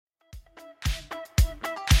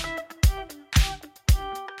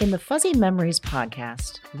In the Fuzzy Memories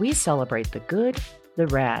podcast, we celebrate the good, the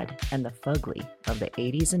rad, and the fugly of the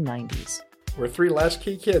 80s and 90s. We're three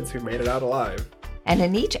latchkey kids who made it out alive. And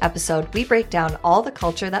in each episode, we break down all the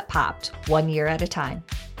culture that popped, 1 year at a time.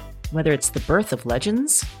 Whether it's the birth of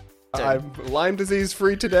legends... I'm Lyme disease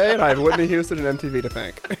free today, and I have Whitney Houston and MTV to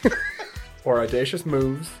thank. Or audacious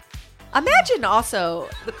moves. Imagine also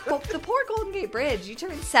the poor Golden Gate Bridge. You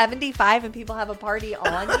turn 75 and people have a party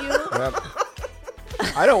on you. Yep.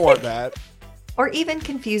 I don't want that. Or even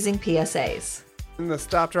confusing PSAs. And the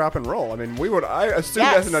stop, drop, and roll. I mean, I assumed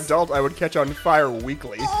as an adult I would catch on fire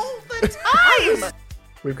weekly. All the time!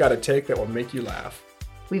 We've got a take that will make you laugh.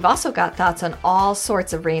 We've also got thoughts on all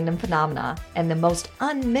sorts of random phenomena and the most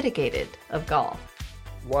unmitigated of golf.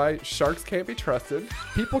 Why sharks can't be trusted,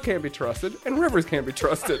 people can't be trusted, and rivers can't be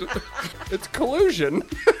trusted. It's collusion.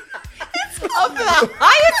 It's of the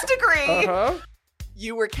highest degree. Uh-huh.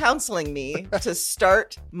 You were counseling me to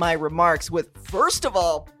start my remarks with, first of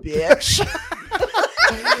all, bitch.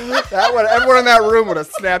 Everyone in that room would have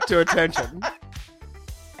snapped to attention.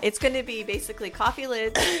 It's going to be basically coffee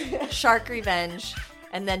lids, shark revenge,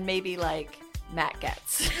 and then maybe like Matt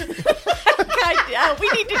Getz. God, we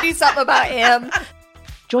need to do something about him.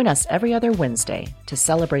 Join us every other Wednesday to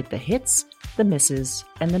celebrate the hits, the misses,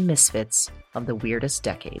 and the misfits of the weirdest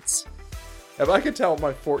decades. If I could tell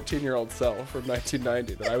my 14-year-old self from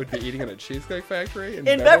 1990 that I would be eating in a Cheesecake Factory in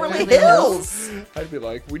Beverly Hills, I'd be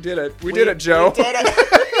like, we did it. We did it, Joe. We did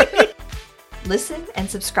it. Listen and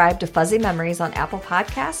subscribe to Fuzzy Memories on Apple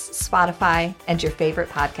Podcasts, Spotify, and your favorite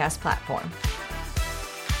podcast platform.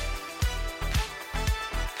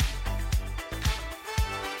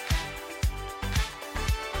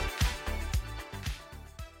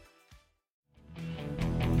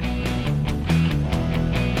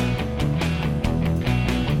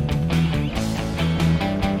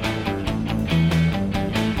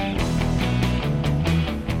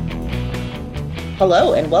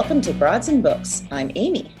 Hello and welcome to Broads and Books. I'm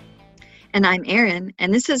Amy. And I'm Erin,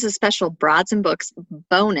 and this is a special Broads and Books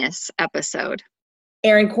bonus episode.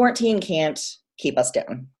 Erin, quarantine can't keep us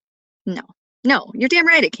down. No, you're damn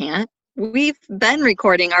right it can't. We've been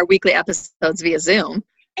recording our weekly episodes via Zoom.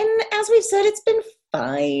 And as we've said, it's been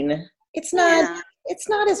fine. It's not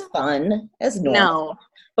as fun as normal. No.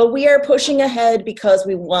 But we are pushing ahead because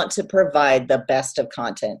we want to provide the best of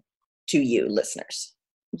content to you listeners.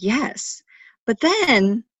 Yes. But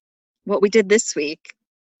then what we did this week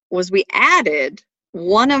was we added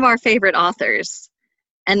one of our favorite authors,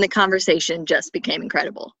 and the conversation just became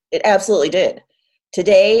incredible. It absolutely did.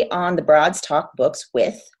 Today on the Broads Talk Books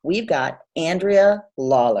with, we've got Andrea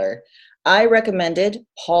Lawlor. I recommended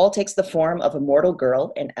Paul Takes the Form of a Mortal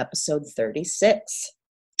Girl in episode 36.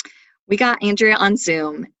 We got Andrea on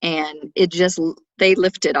Zoom, and they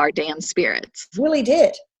lifted our damn spirits. Really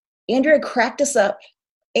did. Andrea cracked us up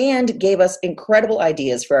and gave us incredible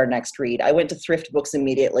ideas for our next read. I went to Thrift Books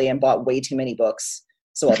immediately and bought way too many books,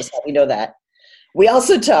 so I'll just let you know that. We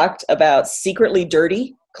also talked about secretly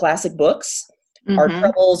dirty classic books, our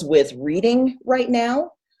troubles with reading right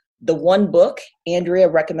now, the one book Andrea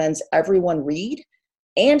recommends everyone read,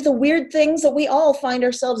 and the weird things that we all find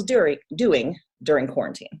ourselves doing during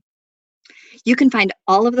quarantine. You can find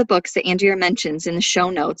all of the books that Andrea mentions in the show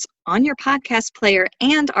notes on your podcast player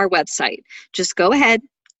and our website. Just go ahead,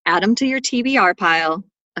 add them to your TBR pile.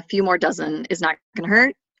 A few more dozen is not going to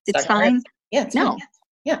hurt. It's fine. Hurt. Yeah, it's fine.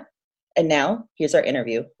 Yeah. And now, here's our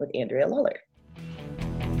interview with Andrea Lawlor.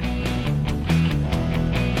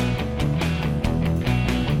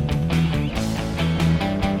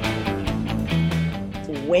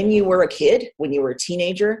 When you were a kid, when you were a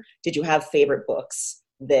teenager, did you have favorite books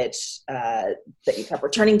that you kept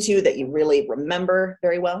returning to, that you really remember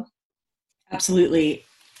very well? Absolutely.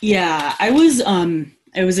 Yeah, I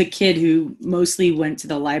was a kid who mostly went to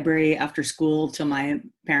the library after school till my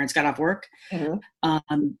parents got off work.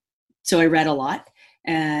 Mm-hmm. So I read a lot,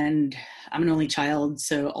 and I'm an only child.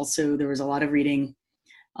 So also there was a lot of reading,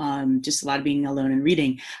 just a lot of being alone and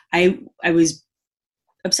reading. I was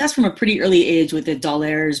obsessed from a pretty early age with the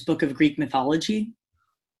Lawlor's Book of Greek Mythology,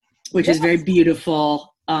 which is very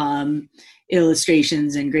beautiful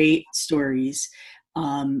illustrations and great stories.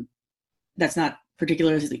 That's not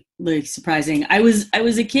particularly surprising. I was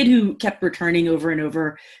a kid who kept returning over and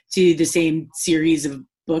over to the same series of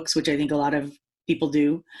books, which I think a lot of people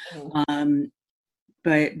do.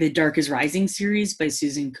 But the Dark is Rising series by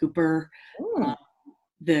Susan Cooper,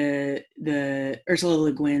 the Ursula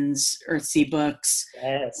Le Guin's Earthsea books,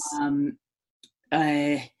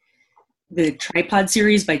 the Tripod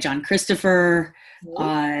series by John Christopher,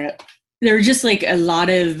 there were just like a lot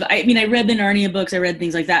of, I mean, I read the Narnia books, I read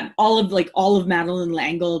things like that, all of Madeline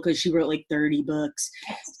L'Engle, because she wrote like 30 books.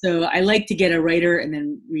 So I like to get a writer and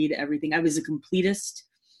then read everything. I was a completist,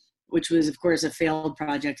 which was of course a failed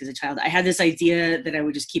project as a child. I had this idea that I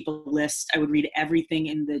would just keep a list. I would read everything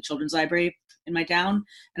in the children's library in my town,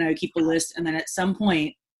 and I would keep a list. And then at some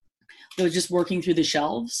point I was just working through the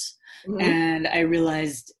shelves, and I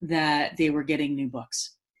realized that they were getting new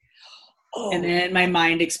books. And then my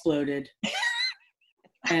mind exploded,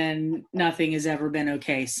 and nothing has ever been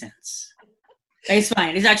okay since. It's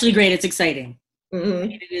fine. It's actually great. It's exciting.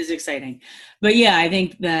 It is exciting. But yeah, I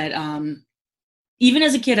think that even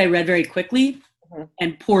as a kid, I read very quickly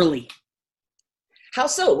and poorly. How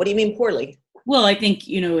so? What do you mean poorly? Well, I think,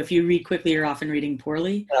 if you read quickly, you're often reading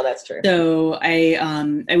poorly. Well, that's true. So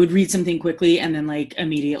I would read something quickly and then like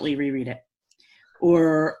immediately reread it.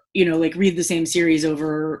 Or, like read the same series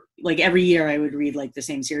over, like every year I would read like the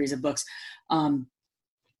same series of books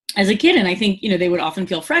as a kid. And I think, they would often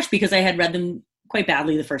feel fresh because I had read them quite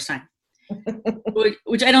badly the first time,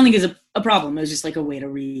 which I don't think is a problem. It was just like a way to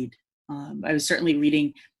read. I was certainly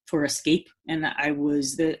reading for escape. And I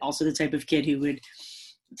was also the type of kid who would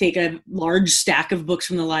take a large stack of books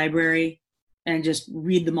from the library and just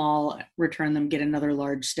read them all, return them, get another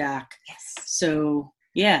large stack. Yes. So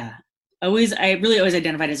yeah. I really always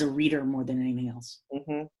identified as a reader more than anything else,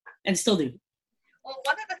 and still do. Well,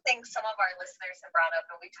 one of the things some of our listeners have brought up,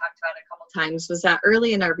 and we talked about it a couple times, was that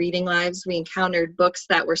early in our reading lives, we encountered books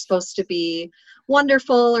that were supposed to be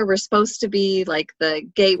wonderful, or were supposed to be like the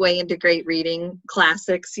gateway into great reading,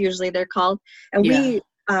 classics, usually they're called. And we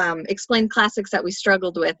explained classics that we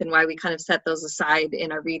struggled with and why we kind of set those aside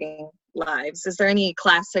in our reading lives. Is there any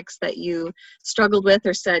classics that you struggled with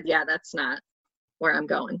or said, yeah, that's not where I'm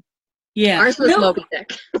going? Yeah. Ours was Moby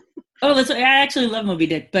Dick. I actually love Moby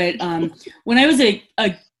Dick. But when I was a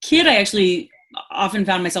kid, I actually often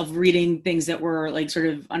found myself reading things that were like sort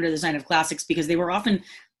of under the sign of classics because they were often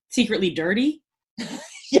secretly dirty.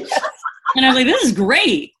 Yes. And I was like, this is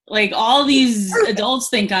great. Like all these adults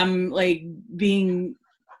think I'm like doing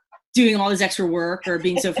all this extra work or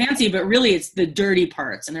being so fancy, but really it's the dirty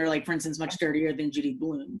parts. And they're like, for instance, much dirtier than Judy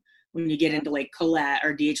Blume when you get into like Colette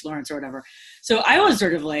or D.H. Lawrence or whatever. So I was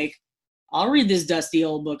sort of like, I'll read this dusty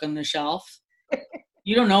old book on the shelf.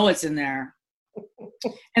 You don't know what's in there.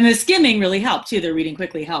 And the skimming really helped too. The reading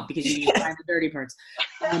quickly helped because you can find the dirty parts.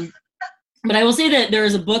 But I will say that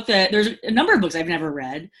there's a number of books I've never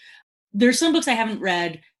read. There's some books I haven't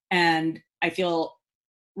read and I feel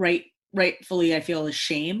rightfully I feel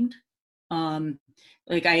ashamed.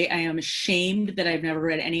 Like I am ashamed that I've never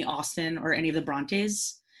read any Austen or any of the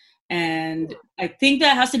Brontes. And I think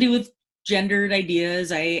that has to do with gendered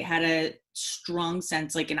ideas. I had a strong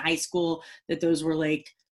sense like in high school that those were like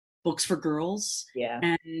books for girls. Yeah.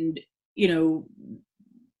 And,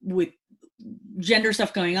 with gender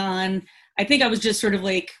stuff going on, I think I was just sort of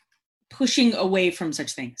like pushing away from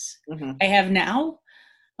such things. I have now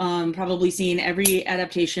probably seen every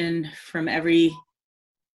adaptation from every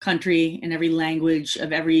country and every language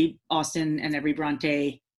of every Austen and every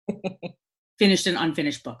Bronte, finished and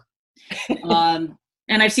unfinished book.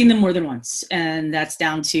 And I've seen them more than once, and that's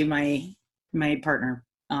down to my partner,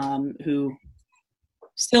 who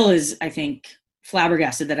still is, I think,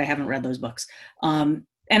 flabbergasted that I haven't read those books. And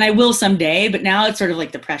I will someday, but now it's sort of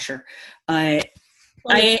like the pressure. To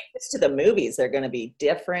the movies, they're going to be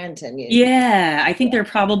different, and I think they're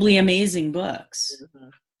probably amazing books.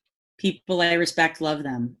 People I respect love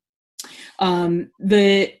them.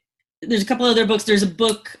 There's a couple other books. There's a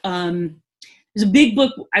book. There's a big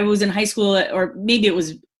book. I was in high school, or maybe it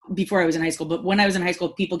was before I was in high school, but when I was in high school,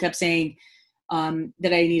 people kept saying that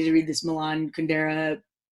I needed to read this Milan Kundera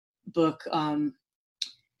book, The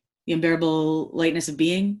Unbearable Lightness of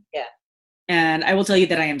Being. Yeah. And I will tell you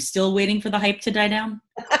that I am still waiting for the hype to die down.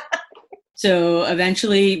 So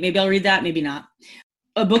eventually, maybe I'll read that, maybe not.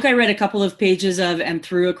 A book I read a couple of pages of and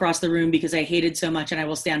threw across the room because I hated so much, and I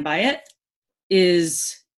will stand by it,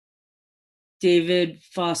 is David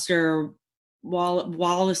Foster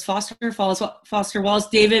Wallace's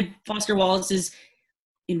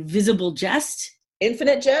Invisible Jest.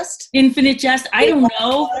 Infinite Jest? I don't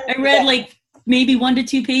know. I read like maybe 1 to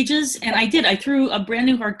 2 pages, and I threw a brand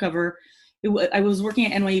new hardcover. I was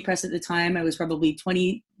working at NYU Press at the time. I was probably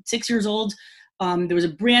 26 years old. There was a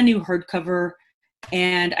brand new hardcover,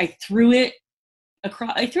 and I threw it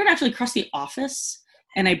actually across the office,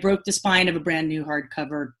 and I broke the spine of a brand new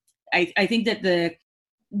hardcover. I think that the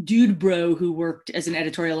dude bro who worked as an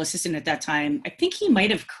editorial assistant at that time, I think he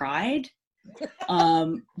might have cried.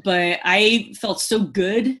 But I felt so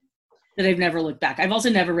good that I've never looked back. I've also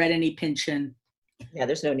never read any Pynchon. Yeah,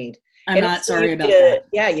 there's no need. I'm And not also sorry you about made a- that.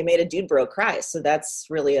 Yeah, you made a dude bro cry. So that's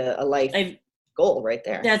really a life goal right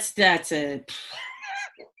there. That's a,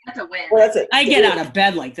 That's a win. Well, that's it. I get out of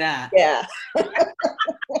bed like that. Yeah.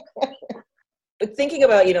 But thinking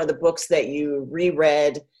about, the books that you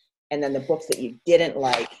reread and then the books that you didn't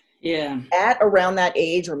like, Yeah. at around that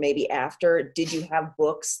age or maybe after, did you have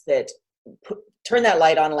books that turn that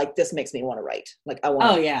light on, like, this makes me want to write? Like, I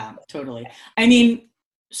want Oh yeah, totally. I mean,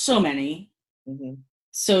 so many. Mm-hmm.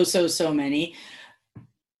 So many.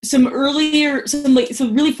 Some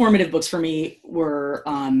really formative books for me were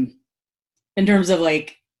in terms of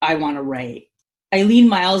like, I want to write. Eileen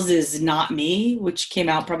Miles's Not Me, which came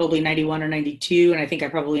out probably 91 or 92, and I think I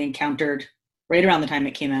probably encountered right around the time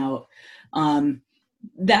it came out.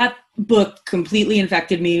 That book completely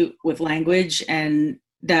infected me with language, and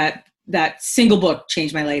that single book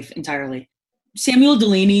changed my life entirely. Samuel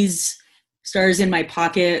Delaney's Stars in My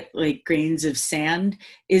Pocket, like Grains of Sand,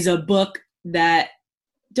 is a book that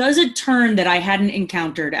does a turn that I hadn't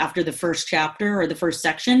encountered after the first chapter or the first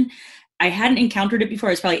section. I hadn't encountered it before.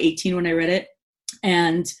 I was probably 18 when I read it.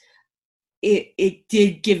 And it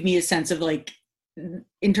did give me a sense of like,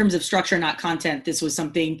 in terms of structure, not content, this was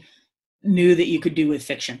something new that you could do with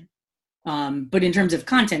fiction. But in terms of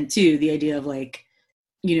content too, the idea of like,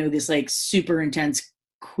 this like super intense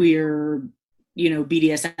queer,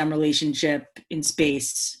 BDSM relationship in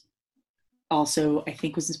space also, I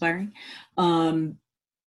think, was inspiring. And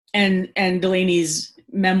Delaney's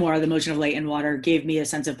memoir, The Motion of Light and Water, gave me a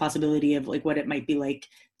sense of possibility of like what it might be like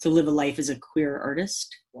to live a life as a queer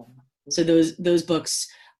artist. So those books,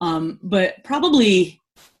 but probably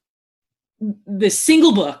the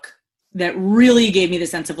single book that really gave me the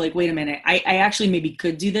sense of like, wait a minute, I actually maybe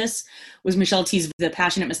could do this, was Michelle T's The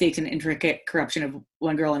Passionate Mistakes and Intricate Corruption of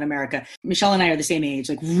One Girl in America. Michelle and I are the same age,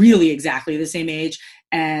 like really exactly the same age.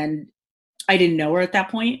 And I didn't know her at that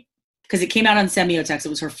point because it came out on Semiotext. It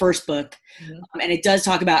was her first book. Mm-hmm. And it does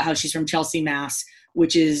talk about how she's from Chelsea, Mass,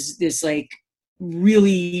 which is this like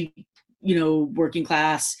really, working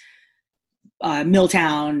class mill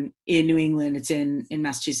town in New England. It's in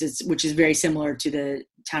Massachusetts, which is very similar to the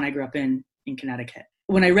town I grew up in Connecticut.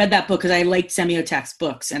 When I read that book, because I liked Semiotext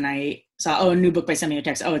books, and I saw, a new book by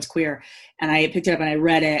Semiotext, it's queer. And I picked it up and I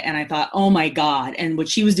read it and I thought, oh my God. And what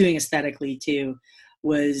she was doing aesthetically too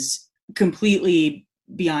was completely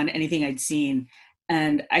beyond anything I'd seen.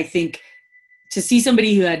 And I think to see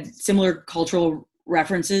somebody who had similar cultural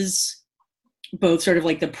references, both sort of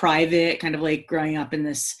like the private, kind of like growing up in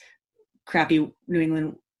this crappy New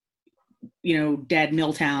England, dead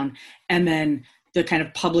mill town, and then the kind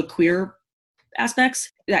of public queer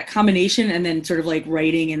aspects, that combination, and then sort of like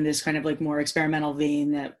writing in this kind of like more experimental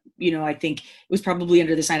vein that, I think it was probably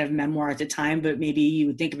under the sign of memoir at the time, but maybe you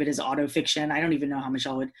would think of it as autofiction. I don't even know how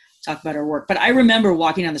Michelle would talk about her work, but I remember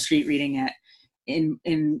walking down the street reading it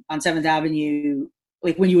on 7th Avenue,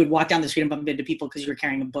 like when you would walk down the street and bump into people because you were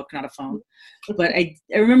carrying a book, not a phone. But I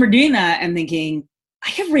remember doing that and thinking,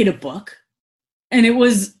 I could write a book. And it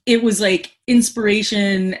was like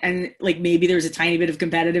inspiration, and like maybe there was a tiny bit of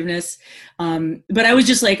competitiveness. But I was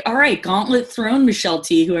just like, all right, gauntlet thrown, Michelle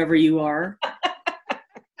T, whoever you are.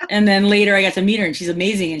 And then later I got to meet her, and she's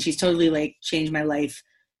amazing, and she's totally like changed my life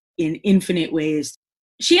in infinite ways.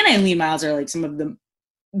 She and Eileen Miles are like some of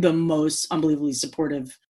the most unbelievably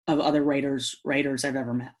supportive of other writers I've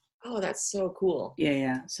ever met. Oh, that's so cool.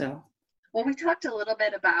 Yeah. So. Well, we talked a little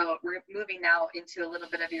bit about, we're moving now into a little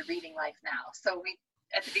bit of your reading life now. So we,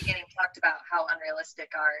 at the beginning, talked about how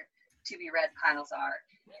unrealistic our to-be-read piles are.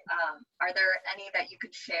 Are there any that you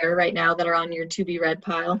could share right now that are on your to-be-read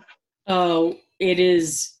pile? Oh,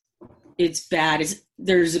 it's bad.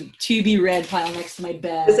 There's a to-be-read pile next to my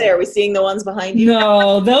bed. Are we seeing the ones behind you?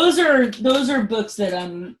 No, those are books that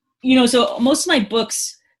so most of my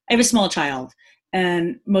books, I have a small child,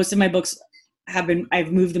 and most of my books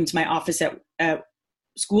I've moved them to my office at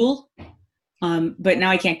school. But now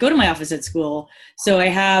I can't go to my office at school. So I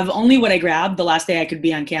have only what I grabbed the last day I could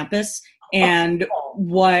be on campus, and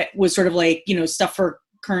what was sort of like, stuff for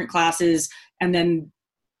current classes. And then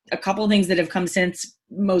a couple of things that have come since,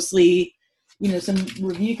 mostly, some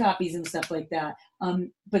review copies and stuff like that.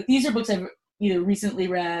 But these are books I've either recently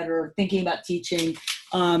read or thinking about teaching.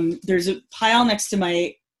 There's a pile next to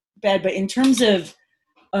my bed, but in terms of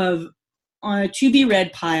on a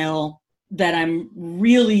to-be-read pile that I'm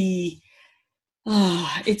really,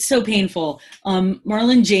 it's so painful.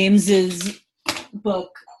 Marlon James's book,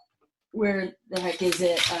 where the heck is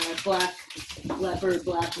it? Black Leopard,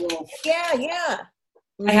 Black Wolf. Yeah.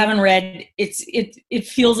 I haven't read it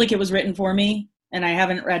feels like it was written for me, and I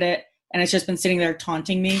haven't read it, and it's just been sitting there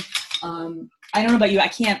taunting me. I don't know about you. I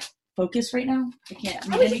can't focus right now. I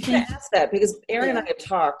can't I read was just going anything. to ask that because Aaron and I have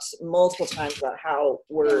talked multiple times about how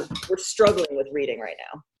we're struggling with reading right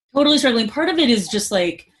now. Totally struggling. Part of it is just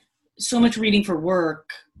like so much reading for work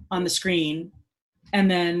on the screen. And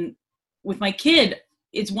then with my kid,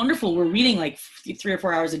 it's wonderful. We're reading like 3 or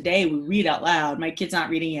 4 hours a day. We read out loud. My kid's not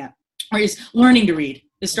reading yet, or is learning to read,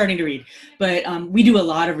 is starting to read. But we do a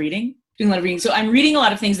lot of reading. So I'm reading a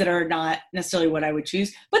lot of things that are not necessarily what I would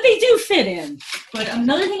choose, but they do fit in. But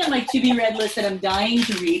another thing on my to-be-read list that I'm dying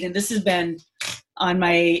to read, and this has been on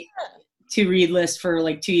my to-read list for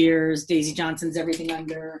like 2 years, Daisy Johnson's Everything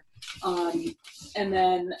Under. And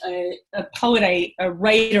then a poet, a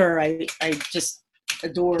writer I just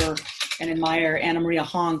adore and admire, Anna Maria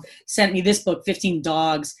Hong, sent me this book, 15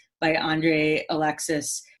 Dogs by Andrea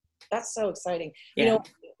Alexis. That's so exciting. Yeah. You know,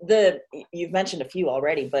 you've mentioned a few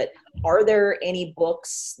already, but are there any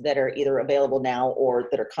books that are either available now or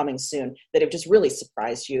that are coming soon that have just really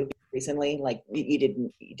surprised you recently? Like you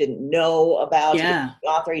didn't know about the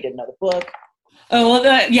author, you didn't know the book. Oh,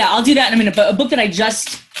 well, yeah, I'll do that in a minute. But a book that I just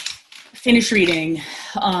finished reading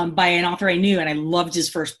by an author I knew, and I loved his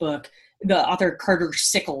first book. The author Carter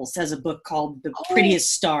Sickles has a book called The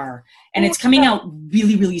Prettiest Star, and it's coming out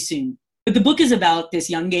really, really soon. But the book is about this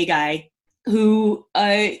young gay guy who,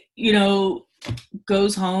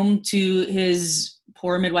 goes home to his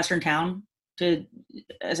poor Midwestern town to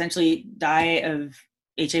essentially die of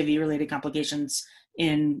HIV-related complications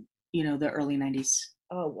in, the early 90s.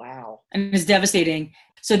 Oh, wow. And it's devastating.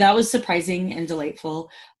 So that was surprising and delightful.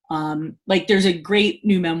 There's a great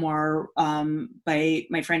new memoir by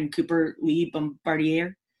my friend Cooper Lee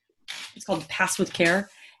Bombardier. It's called Pass with Care.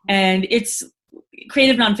 And it's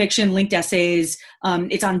creative nonfiction, linked essays.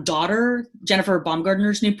 It's on Daughter, Jennifer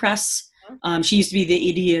Baumgartner's new press. She used to be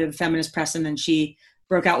the ED of Feminist Press, and then she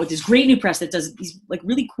broke out with this great new press that does these like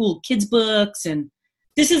really cool kids books. And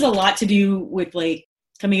this is a lot to do with like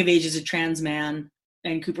coming of age as a trans man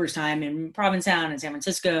and Cooper's time in Provincetown and San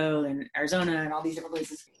Francisco and Arizona and all these different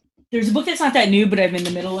places. There's a book that's not that new, but I've been in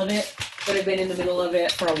the middle of it. But I've been in the middle of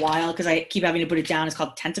it for a while because I keep having to put it down. It's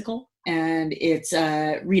called Tentacle, and it's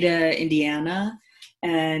Rita, Indiana,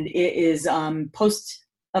 and it is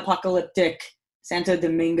post-apocalyptic Santo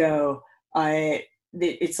Domingo.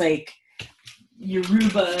 It's like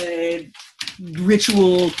Yoruba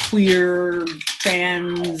ritual, queer,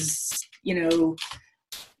 trans,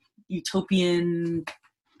 utopian.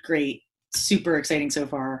 Great, super exciting so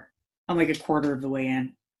far. I'm like a quarter of the way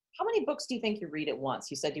in. How many books do you think you read at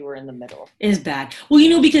once? You said you were in the middle. It is bad.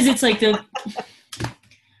 Well, because it's like the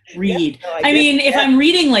read. Yeah, no, I mean, if I'm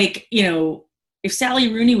reading like, if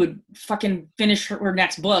Sally Rooney would fucking finish her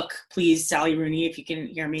next book, please, Sally Rooney, if you can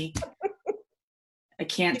hear me. I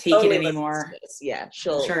can't take it anymore. Yeah,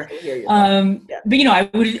 she'll hear you. But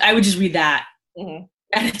I would just read that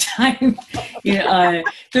at a time.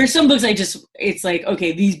 There's some books it's like,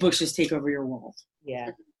 okay, these books just take over your world.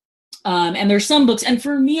 Yeah. And there's some books, and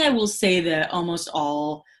for me, I will say that almost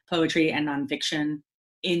all poetry and nonfiction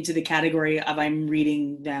into the category of I'm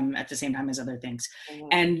reading them at the same time as other things.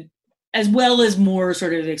 And as well as more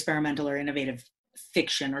sort of experimental or innovative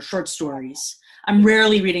fiction or short stories. I'm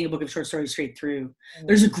rarely reading a book of short stories straight through.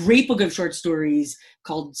 There's a great book of short stories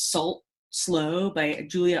called Salt Slow by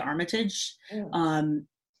Julia Armitage. And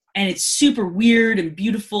it's super weird and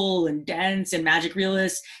beautiful and dense and magic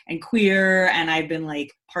realist and queer. And I've been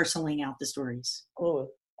like parceling out the stories. Oh,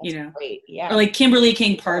 that's great. Yeah. Or like Kimberly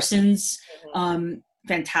King Parsons,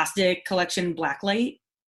 fantastic collection, Blacklight.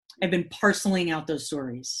 I've been parceling out those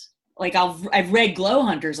stories. Like I've read Glow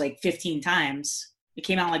Hunters like 15 times. It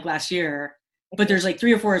came out like last year, but there's like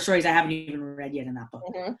 3 or 4 stories I haven't even read yet in that book.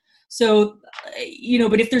 So,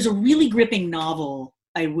 but if there's a really gripping novel,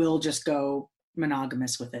 I will just go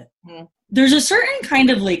monogamous with it. There's a certain kind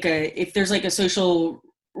of like if there's like a social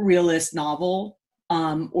realist novel,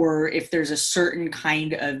 or if there's a certain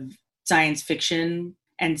kind of science fiction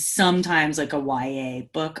and sometimes like a YA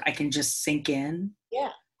book, I can just sink in.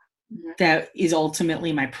 Yeah. That is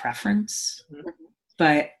ultimately my preference.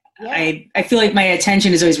 But I feel like my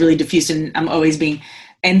attention is always really diffuse and I'm always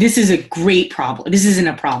and this is a great problem. This isn't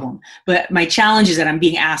a problem, but my challenge is that I'm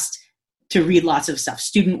being asked to read lots of stuff,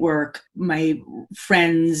 student work, my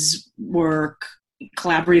friends' work,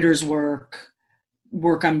 collaborators' work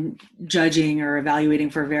I'm judging or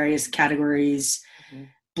evaluating for various categories,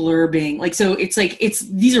 blurbing. Like, so it's like, it's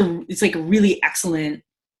like a really excellent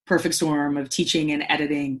perfect storm of teaching and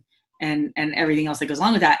editing and everything else that goes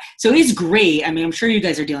along with that. So it's great. I mean, I'm sure you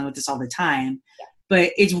guys are dealing with this all the time,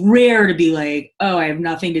 but it's rare to be like, oh, I have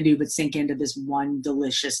nothing to do but sink into this one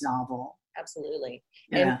delicious novel. Absolutely.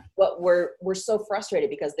 And what we're so frustrated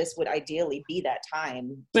because this would ideally be that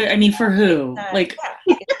time. But I mean, for who? Like,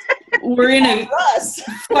 yeah, we're in a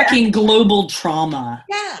fucking global trauma.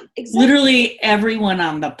 Yeah, exactly. Literally everyone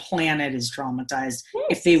on the planet is traumatized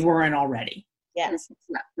if they weren't already. Yes.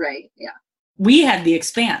 Right. Yeah. We had The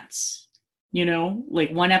Expanse, you know,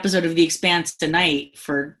 like one episode of The Expanse tonight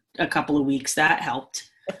for a couple of weeks. That helped.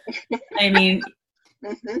 I mean,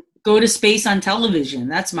 go to space on television.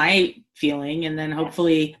 That's my feeling. And then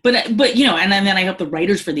hopefully, but you know, and then I hope the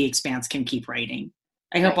writers for The Expanse can keep writing.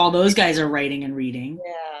 I hope all those guys are writing and reading.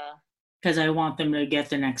 Yeah. Because I want them to get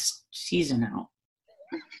the next season out.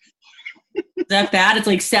 Is that bad? It's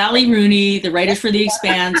like Sally Rooney, the writers for The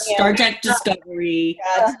Expanse, Star Trek Discovery.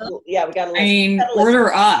 Yeah, we got to listen. I mean,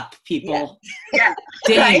 order up, people. Yeah.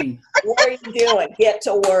 Dang. What are you doing? Get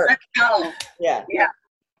to work. Let's go. Yeah. Yeah.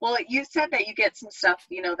 Well, you said that you get some stuff,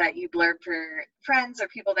 you know, that you blurb for friends or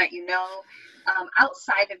people that you know.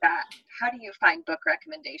 Outside of that, how do you find book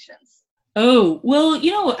recommendations? Oh, well,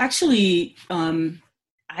 you know, actually, I'm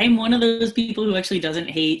one of those people who actually doesn't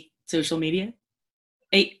hate social media.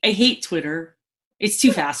 I hate Twitter. It's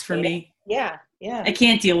too fast for me. Yeah. I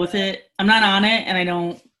can't deal with it. I'm not on it,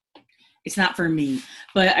 and it's not for me.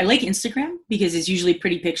 But I like Instagram because it's usually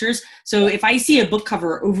pretty pictures. So if I see a book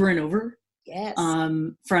cover over and over, yes.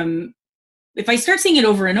 If I start seeing it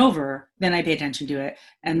over and over, then I pay attention to it.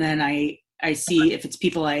 And then I see if it's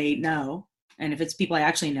people I know, and if it's people I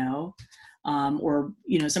actually know, or,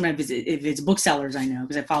 you know, sometimes if it's booksellers I know,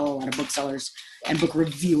 because I follow a lot of booksellers and book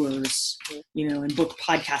reviewers, you know, and book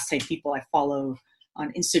podcast type people I follow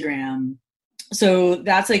on Instagram. So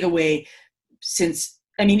that's like a way, since,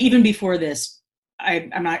 I mean, even before this,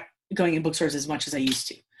 I'm not going in bookstores as much as I used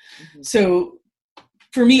to. Mm-hmm. So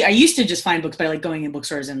for me, I used to just find books by like going in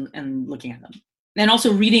bookstores and looking at them. And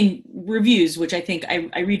also reading reviews, which I think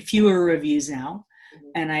I read fewer reviews now. Mm-hmm.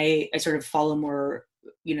 And I sort of follow more,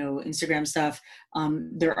 you know, Instagram stuff.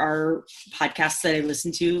 There are podcasts that I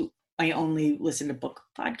listen to. I only listen to book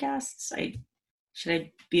podcasts. Should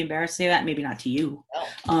I be embarrassed to say that? Maybe not to you.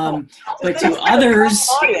 But to others,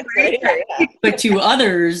 but to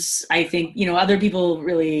others, I think, you know, other people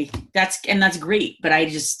really, that's great. But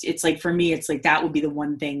it's like, for me, it's like, that would be the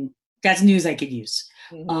one thing that's news I could use.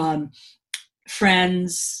 Mm-hmm.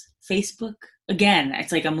 Friends, Facebook, again,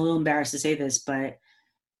 it's like, I'm a little embarrassed to say this, but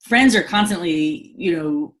friends are constantly, you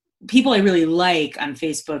know, people I really like on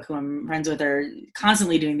Facebook who I'm friends with are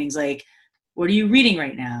constantly doing things like, what are you reading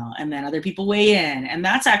right now? And then other people weigh in. And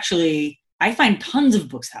that's actually, I find tons of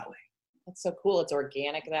books that way. That's so cool. It's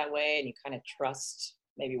organic that way. And you kind of trust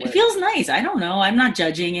maybe where it feels nice. I don't know. I'm not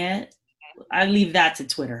judging it. I leave that to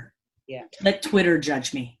Twitter. Yeah. Let Twitter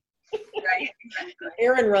judge me. Right. Exactly.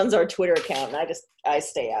 Aaron runs our Twitter account and I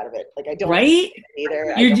stay out of it. Like I don't right?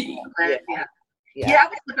 either. Yeah, that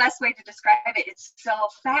was the best way to describe it. It's so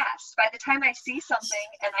fast. By the time I see something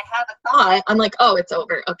and I have a thought, I'm like, oh, it's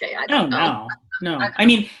over. Okay, I don't know. No. I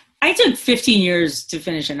mean, I took 15 years to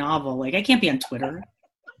finish a novel. Like, I can't be on Twitter.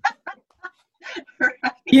 Right.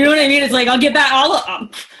 You know what I mean? It's like, I'll get that.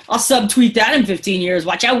 I'll subtweet that in 15 years.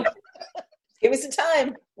 Watch out. Give me some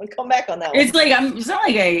time. We'll come back on that one. It's like, it's not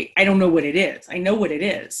like I don't know what it is. I know what it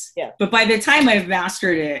is. Yeah. But by the time I've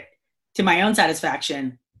mastered it to my own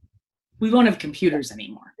satisfaction, we won't have computers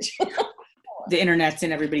anymore. The internet's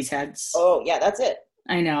in everybody's heads. Oh, yeah, that's it.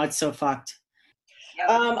 I know, it's so fucked.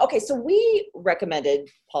 Okay, so we recommended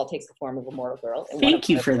Paul Takes the Form of a Mortal Girl. Thank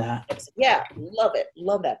you for that. Books. Yeah, love it.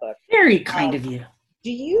 Love that book. Very kind of you.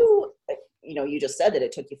 Do you, you know, you just said that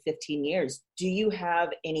it took you 15 years. Do you have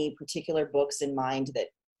any particular books in mind that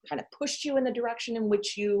kind of pushed you in the direction in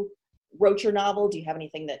which you wrote your novel? Do you have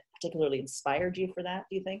anything that particularly inspired you for that,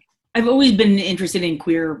 do you think? I've always been interested in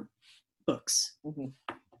queer books. Mm-hmm.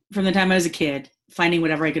 From the time I was a kid, finding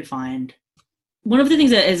whatever I could find. One of the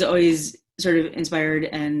things that has always sort of inspired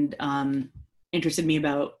and interested me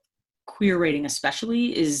about queer writing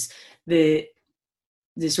especially is the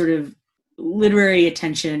sort of literary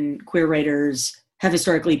attention queer writers have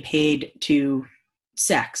historically paid to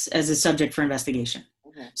sex as a subject for investigation.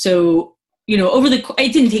 Mm-hmm. So, you know,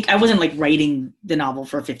 I wasn't like writing the novel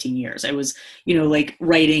for 15 years. I was, you know, like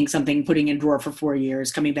writing something, putting in a drawer for 4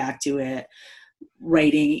 years, coming back to it,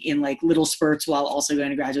 writing in like little spurts while also going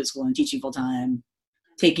to graduate school and teaching full time,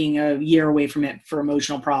 taking a year away from it for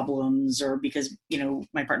emotional problems or because, you know,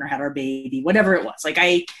 my partner had our baby, whatever it was. Like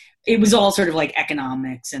it was all sort of like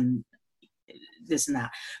economics and this and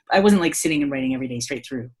that. I wasn't like sitting and writing every day straight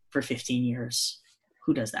through for 15 years.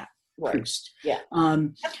 Who does that? Right. Proust. Yeah.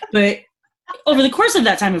 But over the course of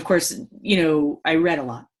that time, of course, you know, I read a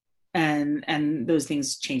lot and those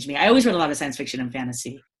things changed me. I always read a lot of science fiction and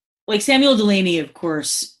fantasy. like Samuel Delany, of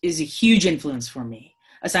course, is a huge influence for me,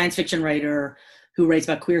 a science fiction writer who writes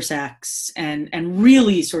about queer sex and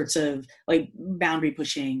really sorts of like boundary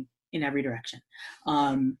pushing in every direction.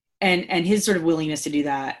 And his sort of willingness to do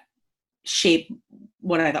that shape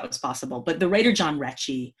what I thought was possible. But the writer John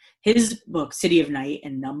Rechy, his book City of Night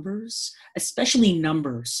and Numbers, especially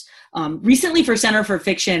Numbers. Recently for Center for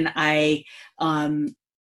Fiction, I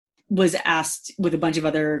was asked with a bunch of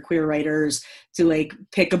other queer writers to like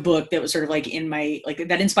pick a book that was sort of like in my, like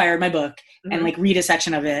that inspired my book, and like read a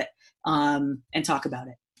section of it and talk about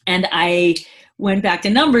it. And I went back to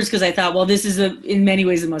Numbers because I thought, well, this is in many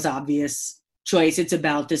ways the most obvious choice. It's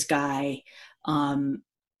about this guy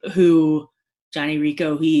who, Johnny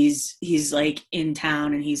Rico, he's like in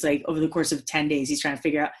town, and he's like over the course of 10 days, he's trying to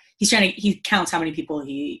figure out, he counts how many people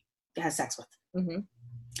he has sex with.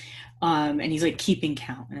 And he's like keeping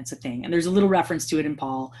count, and it's a thing. And there's a little reference to it in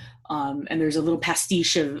Paul. And there's a little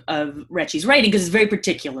pastiche of Rechy's writing because it's very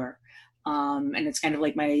particular. And it's kind of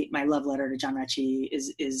like my love letter to John Rechy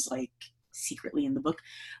is like secretly in the book.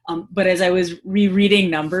 But as I was rereading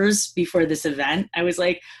Numbers before this event, I was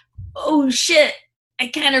like, oh shit, I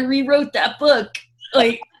kind of rewrote that book.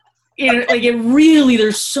 Like, like it really,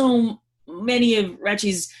 there's so many of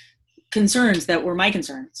Rechy's concerns that were my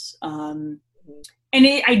concerns. And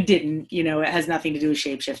I didn't, it has nothing to do with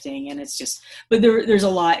shape-shifting, and it's just, but there's a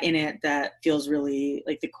lot in it that feels really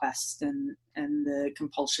like the quest and the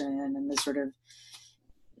compulsion and the sort of,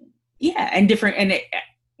 and different,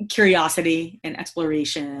 and curiosity and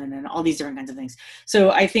exploration and all these different kinds of things. So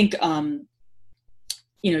I think, John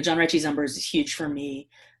Rechy's Numbers is huge for me.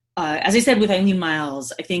 As I said with Eileen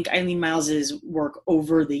Myles, I think Eileen Myles's work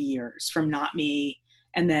over the years, from Not Me,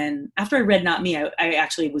 and then after I read Not Me, I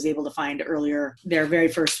actually was able to find earlier their very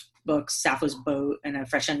first books, Sappho's Boat and A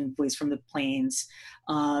Fresh Young Voice from the Plains.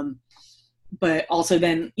 But also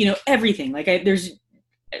then, everything. Like there's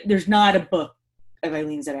not a book of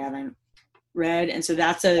Eileen's that I haven't read. And so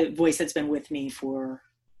that's a voice that's been with me for,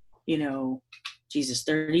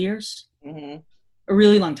 30 years. A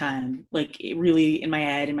really long time, like really in my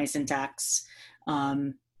head, in my syntax.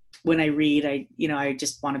 When I read, I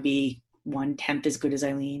just want to be 1/10 as good as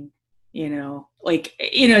Eileen,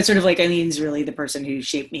 it's sort of like Eileen's really the person who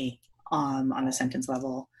shaped me on a sentence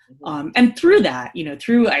level. And through that,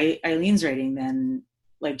 through Eileen's writing, then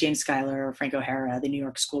like James Schuyler, Frank O'Hara, the New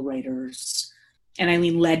York School writers, and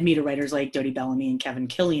Eileen led me to writers like Dodie Bellamy and Kevin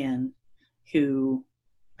Killian, who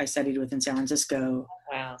I studied with in San Francisco.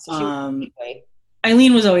 Wow. So she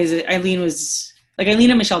was Eileen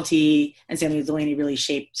and Michelle T and Samuel Delany really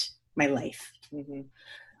shaped my life.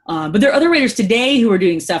 But there are other writers today who are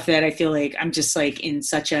doing stuff that I feel like I'm just like in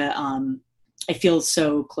such a, I feel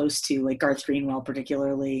so close to, like Garth Greenwell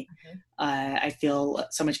particularly. I feel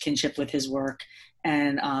so much kinship with his work.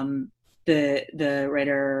 And the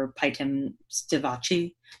writer Paitim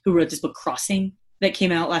Stavachi, who wrote this book Crossing that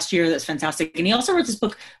came out last year, that's fantastic. And he also wrote this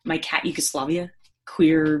book, My Cat Yugoslavia,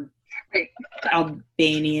 queer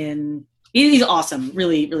Albanian. He's awesome,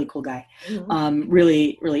 really, really cool guy.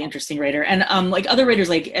 Really, really interesting writer. And like other writers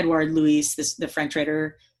like Edouard Louis, the French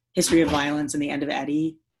writer, History of Violence and the End of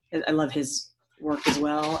Eddie. I love his work as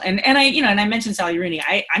well. And I mentioned Sally Rooney.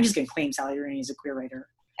 I'm just going to claim Sally Rooney as a queer writer,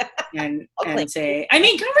 and say,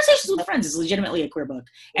 Conversations with Friends is legitimately a queer book.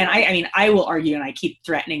 And I will argue, and I keep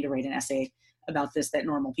threatening to write an essay about this, that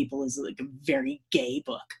Normal People is like a very gay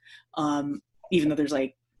book, even though there's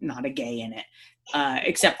like not a gay in it.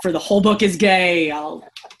 Except for the whole book is gay. I'll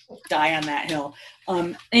die on that hill.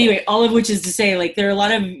 Anyway, all of which is to say, like, there are a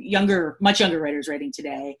lot of much younger writers writing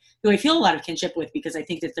today who I feel a lot of kinship with, because I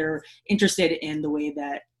think that they're interested in the way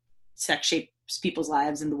that sex shapes people's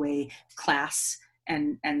lives and the way class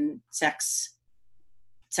and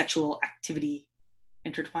sexual activity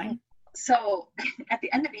intertwine. So at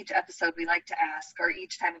the end of each episode, we like to ask, or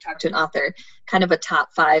each time we talk to an author, kind of a top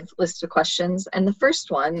 5 list of questions. And the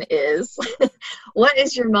first one is, what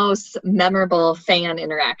is your most memorable fan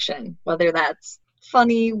interaction? Whether that's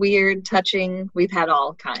funny, weird, touching, we've had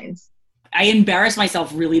all kinds. I embarrassed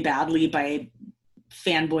myself really badly by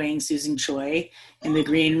fanboying Susan Choi in the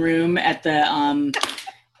green room at the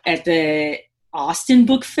Austin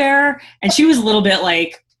Book Fair. And she was a little bit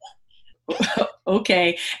like,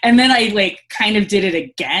 okay. And then I like kind of did it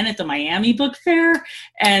again at the Miami Book Fair.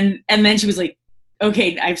 And then she was like,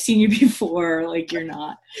 okay, I've seen you before. Like, you're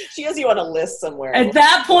not. She has you on a list somewhere. At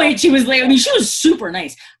that point, she was like, she was super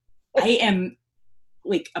nice. I am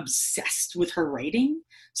like obsessed with her writing.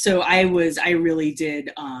 So I was like,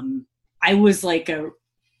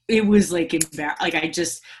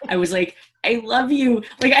 I love you.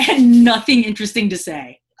 Like, I had nothing interesting to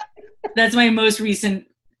say. That's my most recent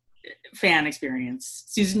fan experience.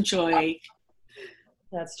 Susan Choi.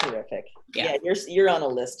 That's terrific. Yeah. You're on a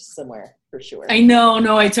list somewhere for sure. I know.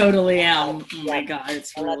 No, I totally am. Oh my God.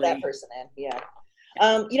 It's I'm really. not that person, Anne. Yeah.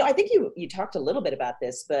 I think you talked a little bit about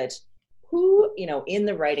this, but who, in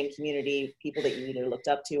the writing community, people that you either looked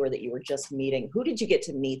up to or that you were just meeting, who did you get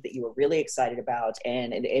to meet that you were really excited about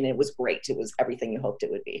and it was great? It was everything you hoped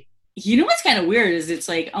it would be. You know what's kind of weird is it's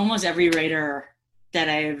like almost every writer that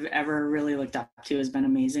I've ever really looked up to has been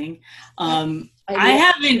amazing. I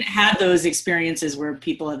haven't had those experiences where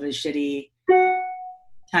people have a shitty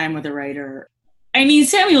time with a writer. I mean,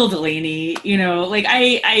 Samuel Delaney, he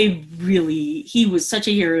was such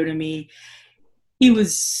a hero to me. He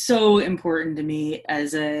was so important to me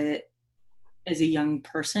as a young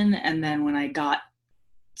person. And then when I got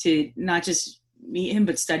to not just meet him,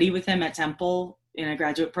 but study with him at Temple in a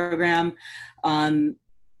graduate program,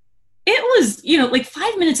 it was,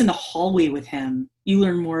 5 minutes in the hallway with him, you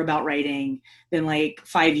learn more about writing than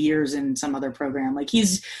 5 years in some other program. But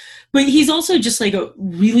he's also just a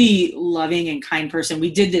really loving and kind person.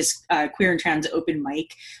 We did this queer and trans open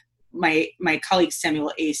mic. My colleague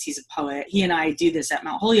Samuel Ace, he's a poet. He and I do this at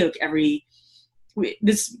Mount Holyoke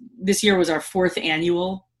this year was our 4th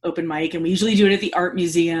annual open mic, and we usually do it at the art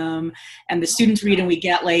museum, and the students read, and we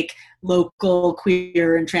get local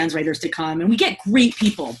queer and trans writers to come, and we get great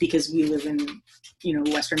people because we live in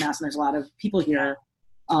Western Mass and there's a lot of people here.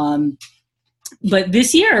 But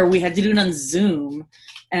this year we had to do it on Zoom,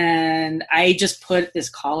 and I just put this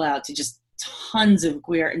call out to just tons of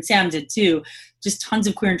queer, and Sam did too, just tons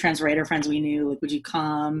of queer and trans writer friends we knew, would you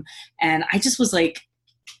come? And I just was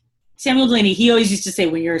Samuel Delaney, he always used to say,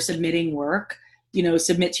 when you're submitting work,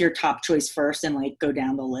 submit to your top choice first and go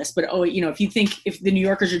down the list. But, if the New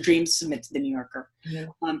Yorker's your dream, submit to the New Yorker. Yeah.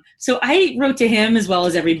 So I wrote to him as well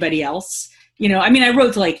as everybody else. I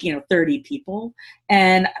wrote to 30 people,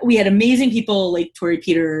 and we had amazing people like Tori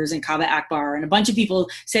Peters and Kava Akbar, and a bunch of people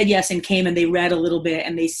said yes and came, and they read a little bit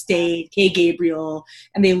and they stayed, Kay Gabriel,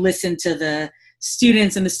 and they listened to the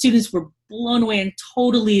students, and the students were blown away and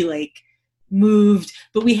totally moved.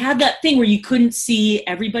 But we had that thing where you couldn't see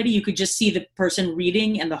everybody. You could just see the person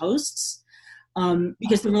reading and the hosts.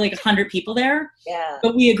 Because there were 100 people there. Yeah.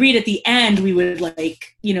 But we agreed at the end we would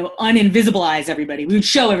uninvisibilize everybody. We would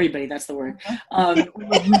show everybody. That's the word. We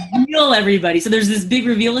would reveal everybody. So there's this big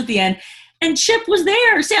reveal at the end. And Chip was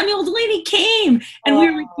there. Samuel Delaney came. And we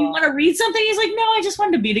were like, "You want to read something?" He's like, "No, I just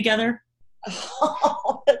wanted to be together."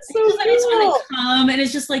 Oh, that's so cool. I just want to come. And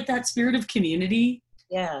it's just that spirit of community.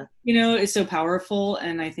 Yeah. It's so powerful.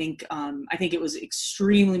 And I think it was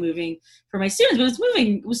extremely moving for my students, but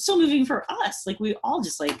it was so moving for us. We all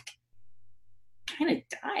just kind of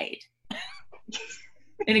died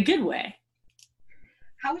in a good way.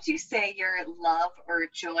 How would you say your love or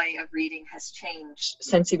joy of reading has changed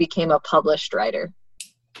since you became a published writer?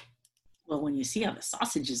 Well, when you see how the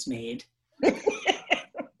sausage is made,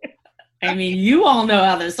 I mean, you all know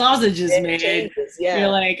how the sausage is made. Changes, yeah.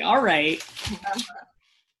 You're all right.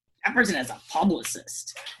 That person has a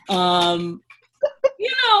publicist. I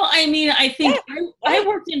think I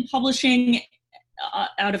worked in publishing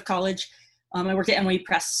out of college. I worked at Emily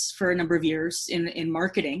Press for a number of years in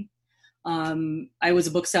marketing. I was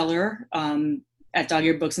a bookseller at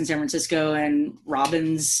Dog-Eared Books in San Francisco and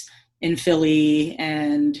Robbins in Philly,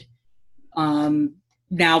 and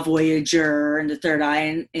now Voyager and the Third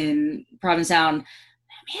Eye in Provincetown.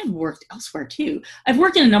 I may have worked elsewhere too. I've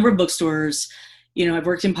worked in a number of bookstores. I've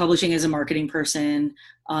worked in publishing as a marketing person.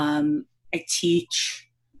 I teach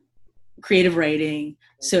creative writing.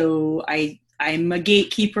 So I'm a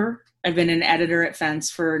gatekeeper. I've been an editor at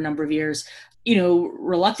Fence for a number of years.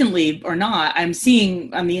 Reluctantly or not, I'm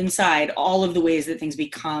seeing on the inside all of the ways that things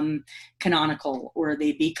become canonical or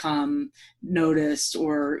they become noticed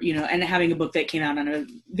or, and having a book that came out on a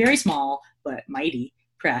very small but mighty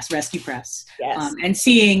press, Rescue Press, yes. And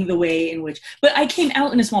seeing the way in which, but I came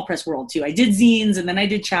out in a small press world too. I did zines and then I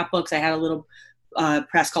did chapbooks. I had a little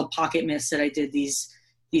press called Pocket Myths that I did these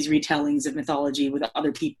retellings of mythology with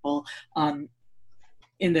other people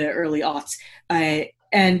in the early aughts.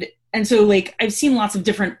 And so I've seen lots of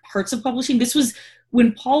different parts of publishing. This was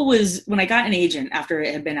when I got an agent after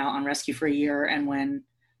it had been out on Rescue for a year, and when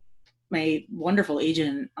my wonderful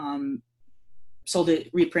agent sold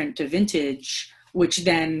it reprint to Vintage, which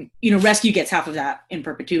then, Rescue gets half of that in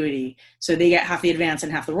perpetuity. So they get half the advance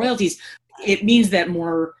and half the royalties. It means that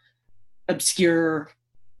more obscure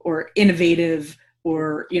or innovative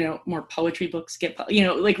or, more poetry books get,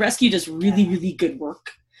 Rescue does really, really good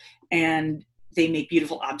work and they make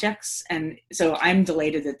beautiful objects. And so I'm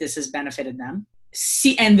delighted that this has benefited them.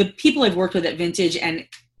 And the people I've worked with at Vintage and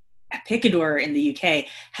at Picador in the UK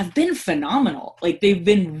have been phenomenal. Like, they've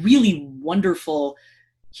been really wonderful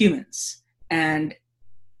humans. And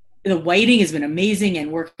the Whiting has been amazing,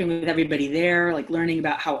 and working with everybody there, like learning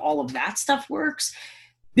about how all of that stuff works.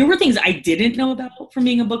 There were things I didn't know about from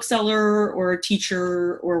being a bookseller or a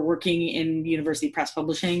teacher or working in university press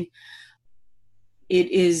publishing. It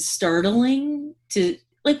is startling to,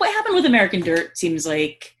 like, what happened with American Dirt seems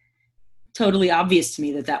like totally obvious to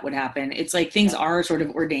me that would happen. It's like things are sort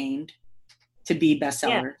of ordained to be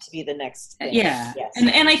bestseller. To be the next thing. Yeah. Yes.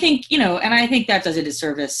 And I think, and I think that does a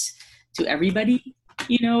disservice to everybody.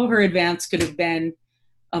 Her advance could have been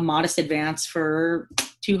a modest advance for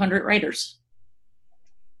 200 writers.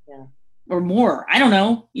 Yeah. Or more. I don't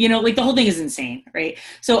know. Like, the whole thing is insane, right?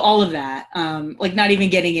 So all of that, like, not even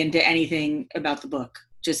getting into anything about the book,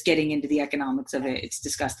 just getting into the economics of it. It's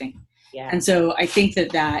disgusting. Yeah. And so I think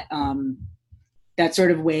that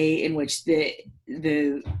sort of way in which the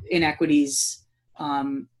inequities,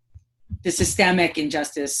 the systemic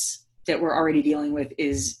injustice that we're already dealing with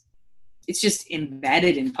it's just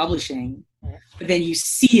embedded in publishing. But then you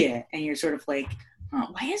see it and you're sort of like, oh,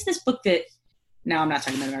 why is this book that, now I'm not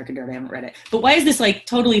talking about American Dirt, I haven't read it, but why is this like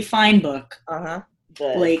totally fine book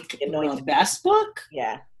the best book?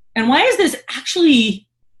 Yeah. And why is this actually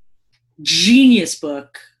genius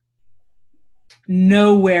book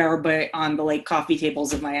nowhere but on the like coffee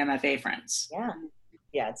tables of my MFA friends?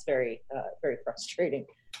 Yeah, it's very very frustrating.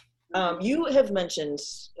 You have mentioned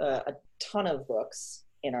a ton of books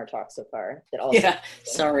in our talk so far that also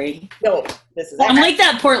sorry. No, this is I'm like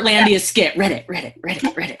that Portlandia skit. Read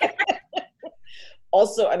it.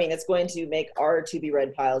 Also, I mean, it's going to make our to be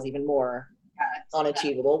read piles even more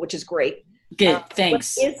unachievable, which is great. Good,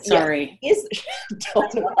 thanks. Sorry.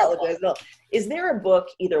 Don't apologize at all. Is there a book,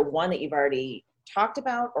 either one that you've already talked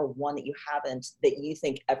about or one that you haven't, that you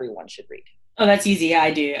think everyone should read? Oh, that's easy. Yeah,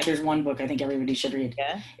 I do. There's one book I think everybody should read.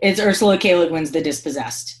 Yeah? It's Ursula K. Le Guin's The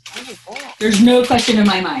Dispossessed. Oh, wow. There's no question in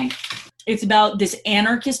my mind. It's about this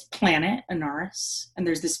anarchist planet, Anaris, and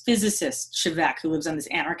there's this physicist, Shivak, who lives on this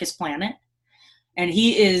anarchist planet. And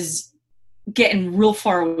he is getting real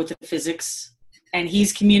far with the physics, and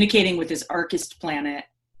he's communicating with his archist planet,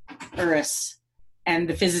 Uris, and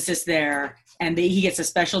the physicist there, and he gets a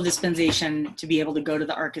special dispensation to be able to go to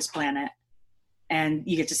the archist planet. And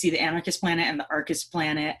you get to see the anarchist planet and the archist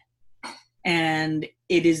planet. And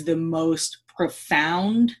it is the most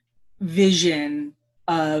profound vision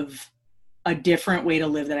of a different way to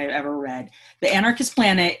live that I've ever read. The anarchist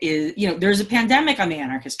planet is, there's a pandemic on the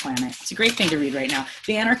anarchist planet. It's a great thing to read right now.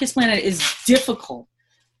 The anarchist planet is difficult.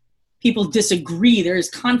 People disagree. There is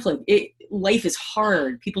conflict. Life is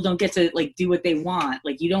hard. People don't get to like do what they want.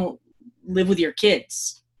 Like, you don't live with your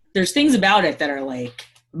kids. There's things about it that are like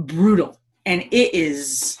brutal. And it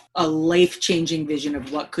is a life-changing vision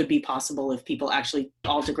of what could be possible if people actually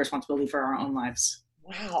all took responsibility for our own lives.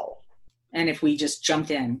 Wow. And if we just jumped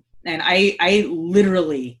in. And I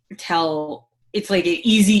literally tell, it's like an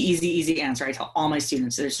easy answer. I tell all my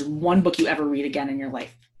students, there's one book you ever read again in your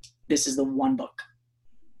life. This is the one book.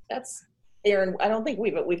 That's, Erin, I don't think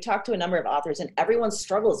we've talked to a number of authors, and everyone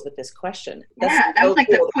struggles with this question. That was like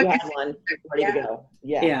the quickest one ready to go.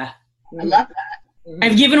 Yeah. I love that. Mm-hmm.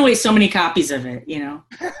 I've given away so many copies of it,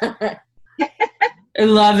 I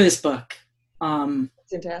love this book.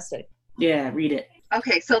 Fantastic. Yeah, read it.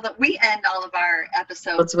 Okay, so that we end all of our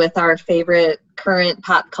episodes with our favorite current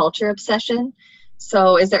pop culture obsession.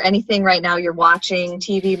 So is there anything right now you're watching,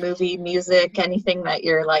 TV, movie, music, anything that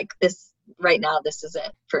you're like, this right now, this is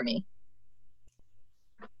it for me?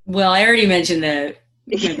 Well, I already mentioned that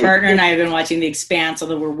my partner and I have been watching The Expanse,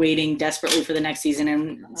 although we're waiting desperately for the next season,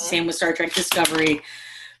 and same with Star Trek Discovery.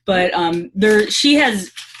 But she has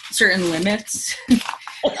certain limits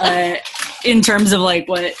in terms of like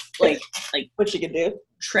what she can do,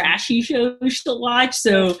 trashy shows she'll watch.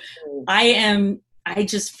 So I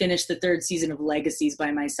just finished the 3rd season of Legacies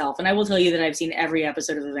by myself, and I will tell you that I've seen every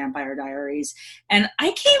episode of The Vampire Diaries. And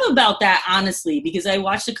I came about that honestly because I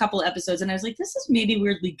watched a couple episodes and I was like, this is maybe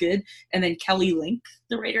weirdly good. And then Kelly Link,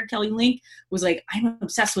 the writer Kelly Link, was like, I'm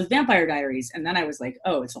obsessed with Vampire Diaries. And then I was like,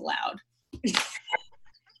 oh, it's allowed.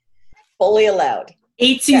 Fully allowed.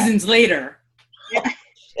 8 seasons later.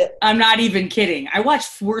 I'm not even kidding. I watched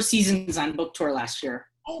 4 seasons on book tour last year.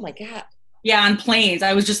 Oh my God. Yeah, on planes.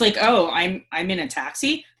 I was just like, oh, I'm in a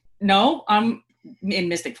taxi? No, I'm in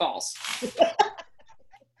Mystic Falls.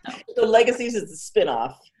 No. So Legacies is the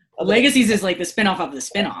spin-off. Legacies is like the spin-off of the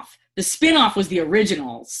spin-off. The spin-off was the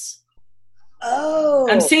originals. Oh.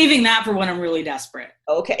 I'm saving that for when I'm really desperate.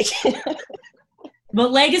 Okay.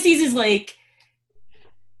 But Legacies is like,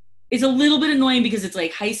 it's a little bit annoying because it's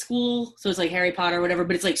like high school, so it's like Harry Potter or whatever,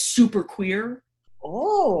 but it's like super queer.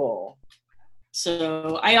 Oh.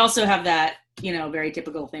 So I also have that, very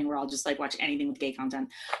typical thing where I'll just like watch anything with gay content.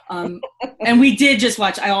 And we did just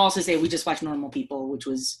watch, I'll also say we just watched Normal People, which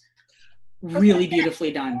was really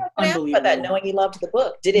beautifully done. Unbelievable. About that, knowing you loved the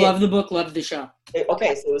book. Did it? Love the book, loved the show.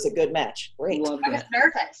 Okay, so it was a good match. Great. Loved I was it.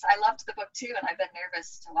 nervous. I loved the book too, and I've been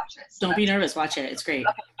nervous to watch it. Don't be nervous. Watch it. It's great.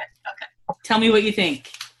 Okay. Tell me what you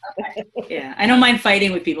think. Okay. Yeah, I don't mind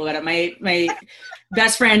fighting with people. My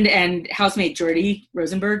best friend and housemate Jordy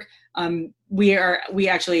Rosenberg. We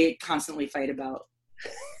actually constantly fight about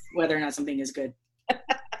whether or not something is good.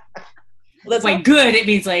 By good, it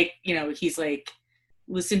means like he's like,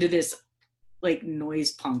 listen to this like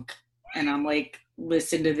noise punk, and I'm like,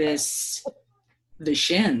 listen to this, the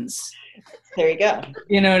Shins. There you go.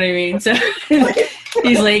 You know what I mean? So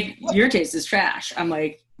he's like, your taste is trash. I'm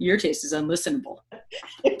like, your taste is unlistenable.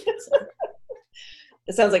 It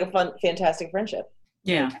sounds like a fun, fantastic friendship.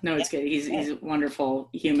 Yeah, no, it's good. He's a wonderful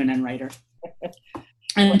human and writer.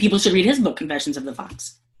 And people should read his book, Confessions of the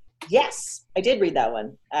Fox. Yes, I did read that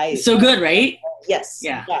one. So good, right? Yes.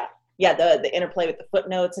 Yeah. Yeah. The interplay with the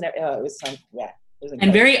footnotes and everything. It was fun. Yeah. It was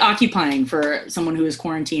and very occupying for someone who is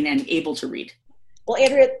quarantined and able to read. Well,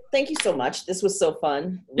 Andrea, thank you so much. This was so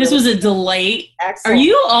fun. This was a delight. Excellent. Are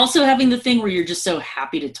you also having the thing where you're just so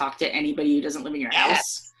happy to talk to anybody who doesn't live in your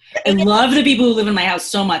house? I love the people who live in my house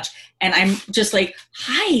so much. And I'm just like,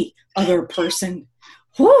 hi, other person.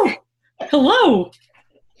 Whew. Hello.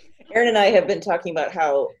 Erin and I have been talking about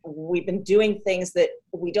how we've been doing things that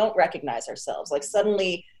we don't recognize ourselves. Like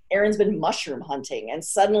suddenly Erin's been mushroom hunting, and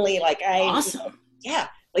suddenly awesome.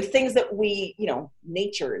 Like things that we,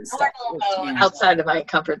 nature and stuff. Outside of my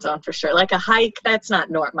comfort zone for sure. Like a hike, that's not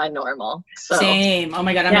my normal. So. Same. Oh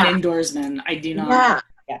my God, I'm an indoorsman. I do not.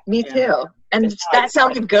 Yeah, me too. And that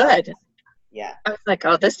sounded good. Yeah. I was like,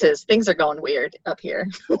 things are going weird up here.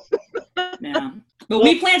 Yeah. But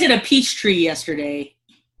we planted a peach tree yesterday.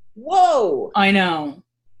 Whoa. I know.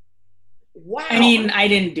 Wow. I mean, I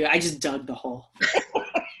didn't do it. I just dug the hole.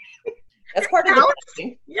 That's part of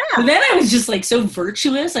the Yeah. But then I was just like so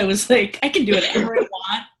virtuous. I was like, I can do whatever I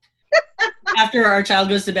want. After our child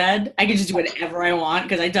goes to bed, I can just do whatever I want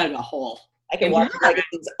because I dug a hole. I can watch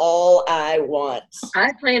magazines all I want.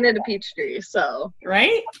 I planted a peach tree, so.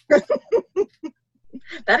 Right?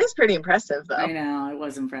 That is pretty impressive, though. I know, it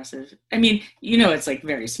was impressive. I mean, it's like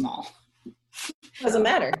very small. Doesn't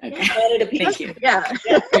matter. Okay. Planted a peach. Thank you. Yeah.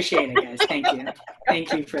 Appreciate it, guys. Thank you.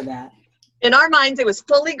 Thank you for that. In our minds, it was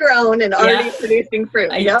fully grown and already producing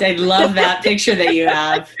fruit. I love that picture that you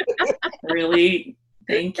have. Really,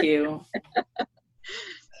 thank you.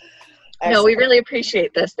 No, we really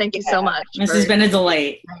appreciate this. Thank you so much. This has been a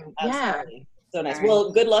delight. Absolutely. So nice. All right.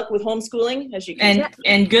 Well, good luck with homeschooling, as you can.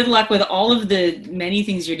 And good luck with all of the many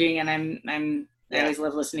things you're doing. And I always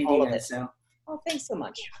love listening to All you of guys. it. So Oh, thanks so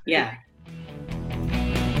much. yeah.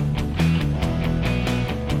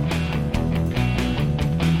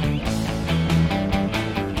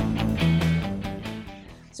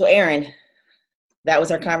 So, Erin, that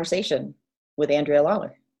was our conversation with Andrea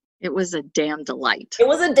Lawlor. It was a damn delight. It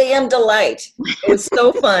was a damn delight. It was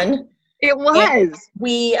so fun. It was. And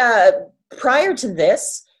we, prior to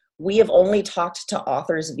this, we have only talked to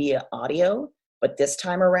authors via audio, but this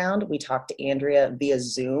time around, we talked to Andrea via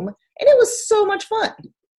Zoom, and it was so much fun.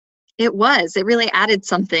 It was. It really added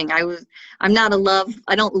something. I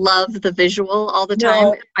don't love the visual all the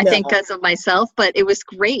time. I think because of myself, but it was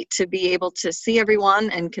great to be able to see everyone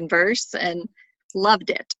and converse, and loved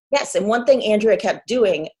it. Yes, and one thing Andrea kept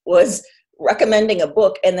doing was recommending a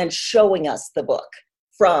book and then showing us the book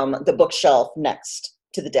from the bookshelf next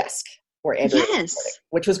to the desk where Andrea was recording,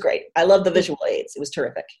 which was great. I love the visual aids. It was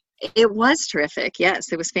terrific. It was terrific.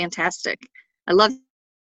 Yes, it was fantastic. I love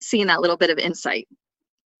seeing that little bit of insight.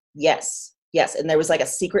 Yes. And there was like a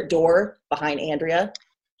secret door behind Andrea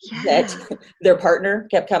that their partner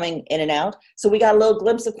kept coming in and out. So we got a little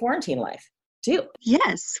glimpse of quarantine life too.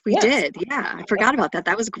 Yes, we did. Yeah, I forgot about that.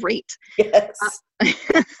 That was great. Yes.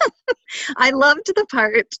 I loved the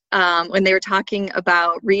part when they were talking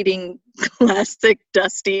about reading classic,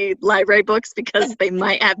 dusty library books because they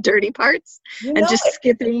might have dirty parts and just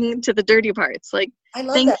skipping to the dirty parts. Like,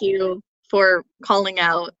 thank you for calling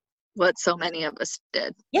out what so many of us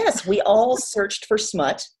did. Yes, we all searched for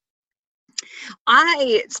smut.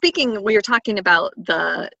 We were talking about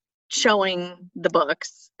the showing the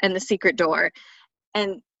books and the secret door.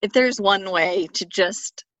 And if there's one way to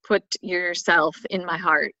just put yourself in my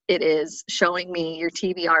heart, it is showing me your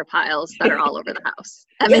TBR piles that are all over the house.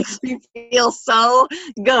 That makes me feel so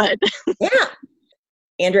good. Yeah.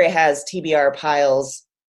 Andrea has TBR piles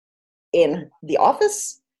in the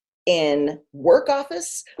office, in work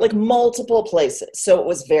office, like multiple places. So it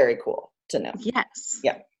was very cool to know. Yes.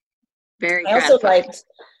 Yeah. Very I also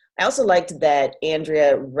gratifying. liked that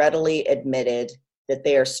Andrea readily admitted that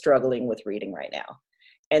they are struggling with reading right now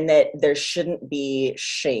and that there shouldn't be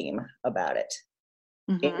shame about it.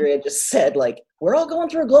 Mhm. Andrea just said, like, we're all going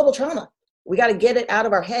through a global trauma. We got to get it out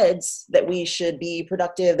of our heads that we should be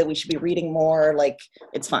productive, that we should be reading more. Like,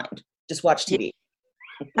 it's fine. Just watch TV.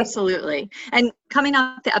 Absolutely. And coming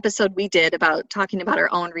off the episode we did about talking about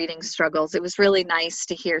our own reading struggles, it was really nice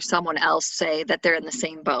to hear someone else say that they're in the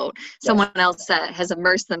same boat. Someone else that has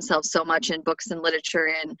immersed themselves so much in books and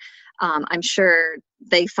literature. And I'm sure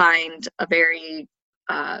they find a very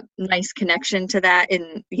nice connection to that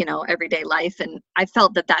in, everyday life. And I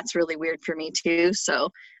felt that that's really weird for me too. So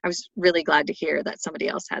I was really glad to hear that somebody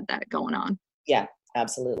else had that going on. Yeah,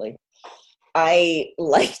 absolutely. I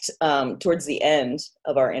liked towards the end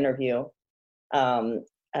of our interview,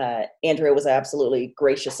 Andrea was absolutely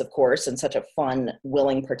gracious, of course, and such a fun,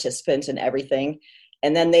 willing participant in everything.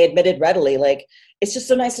 And then they admitted readily, like, it's just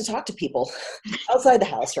so nice to talk to people outside the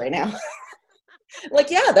house right now.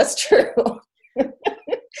 Like, yeah, that's true.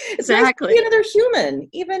 It's nice to Exactly. be another human,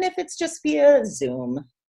 even if it's just via Zoom.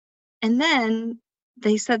 And then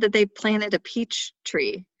they said that they planted a peach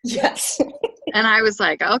tree. Yes. And I was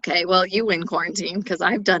like, okay, well, you win quarantine because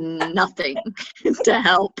I've done nothing to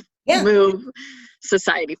help move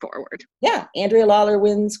society forward. Yeah, Andrea Lawlor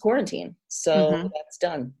wins quarantine. So Mhm. that's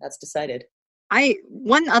done. That's decided.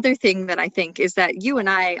 One other thing that I think is that you and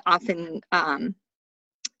I often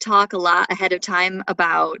talk a lot ahead of time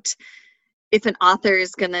about if an author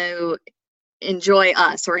is going to enjoy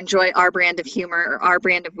us or enjoy our brand of humor or our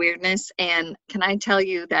brand of weirdness. And can I tell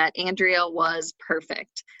you that Andrea was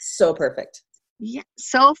perfect? So perfect. Yeah,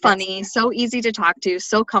 so funny, so easy to talk to,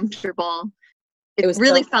 so comfortable. It was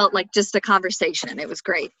really so felt like just a conversation. It was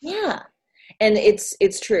great. Yeah. And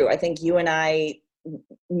it's true. I think you and I,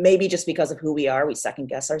 maybe just because of who we are, we second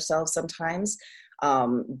guess ourselves sometimes.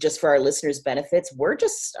 Just for our listeners' benefits, we're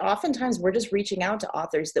just reaching out to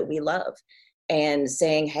authors that we love and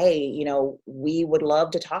saying, hey, we would love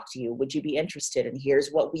to talk to you. Would you be interested? And here's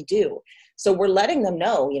what we do. So we're letting them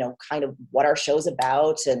know, kind of what our show's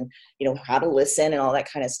about and, how to listen and all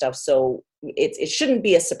that kind of stuff. So it shouldn't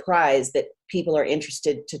be a surprise that people are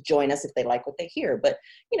interested to join us if they like what they hear. But,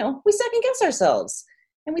 we second guess ourselves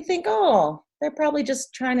and we think, oh, they're probably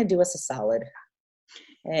just trying to do us a solid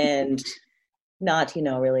and not,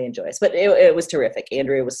 really enjoy us. But it was terrific.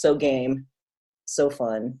 Andrea was so game, so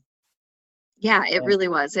fun. Yeah, it really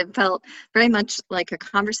was. It felt very much like a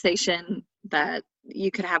conversation that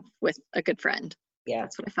you could have with a good friend. Yeah.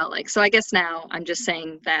 That's what I felt like. So I guess now I'm just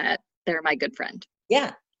saying that they're my good friend.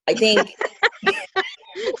 Yeah, I think.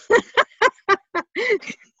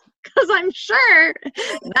 Because I'm sure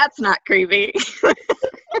that's not creepy.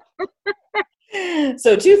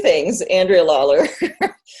 So 2 things, Andrea Lawlor,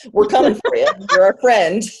 we're coming for you. You're our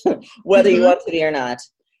friend, whether you want to be or not.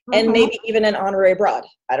 And maybe even an honorary broad.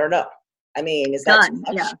 I don't know. I mean, is that too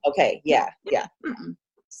much? Yeah. Okay, yeah. Mm-mm.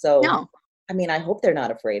 So, No. I mean, I hope they're not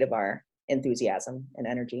afraid of our enthusiasm and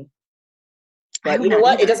energy. But you know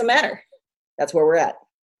what? It doesn't matter. That's where we're at.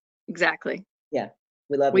 Exactly. Yeah,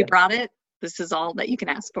 we love you. We brought it. This is all that you can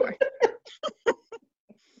ask for.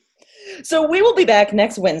 So we will be back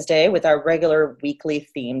next Wednesday with our regular weekly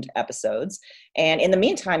themed episodes. And in the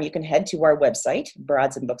meantime, you can head to our website,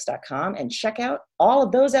 broadsandbooks.com, and check out all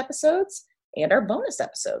of those episodes and our bonus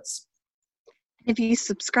episodes. If you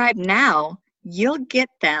subscribe now, you'll get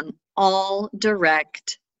them all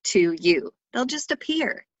direct to you. They'll just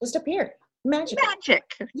appear. Magic.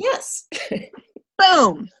 Yes.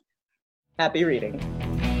 Boom. Happy reading.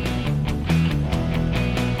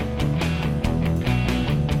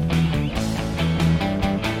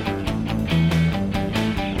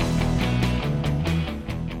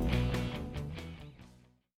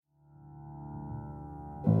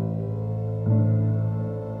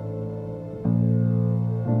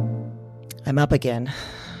 I'm up again.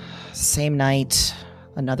 Same night,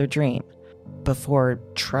 another dream. Before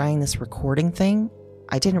trying this recording thing,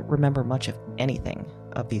 I didn't remember much of anything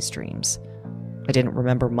of these dreams. I didn't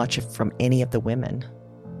remember much from any of the women.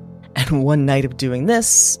 And one night of doing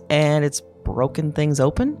this, and it's broken things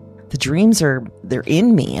open. The dreams they're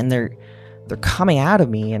in me, and they're coming out of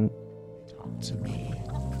me, and... Talk to me.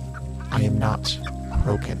 I am not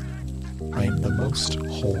broken. I am the most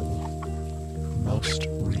whole, most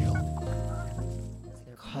real.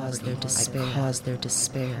 Cause their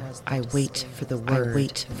despair. I wait for the word.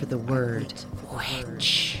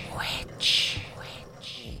 Witch.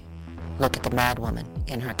 Look at the mad woman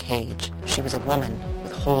in her cage. She was a woman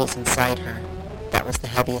with holes inside her. That was the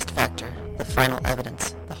heaviest factor, the final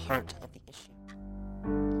evidence, the heart of the issue.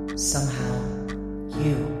 Somehow,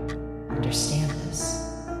 you understand this.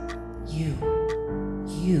 You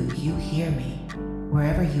hear me.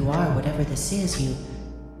 Wherever you are, whatever this is, you...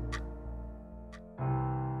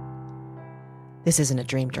 This isn't a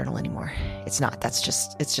dream journal anymore. It's not. It's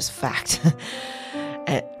just fact.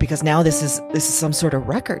 Because now this is some sort of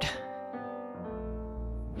record.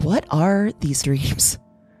 What are these dreams?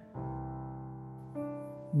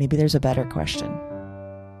 Maybe there's a better question.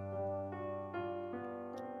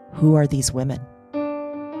 Who are these women?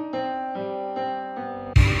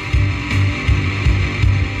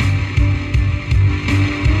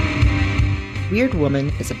 Weird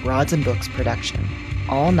Woman is a Broads and Books production.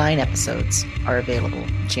 All 9 episodes are available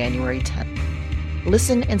January 10th.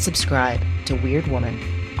 Listen and subscribe to Weird Woman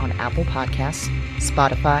on Apple Podcasts,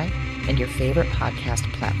 Spotify, and your favorite podcast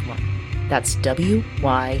platform. That's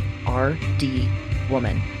WYRD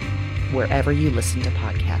Woman, wherever you listen to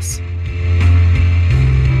podcasts.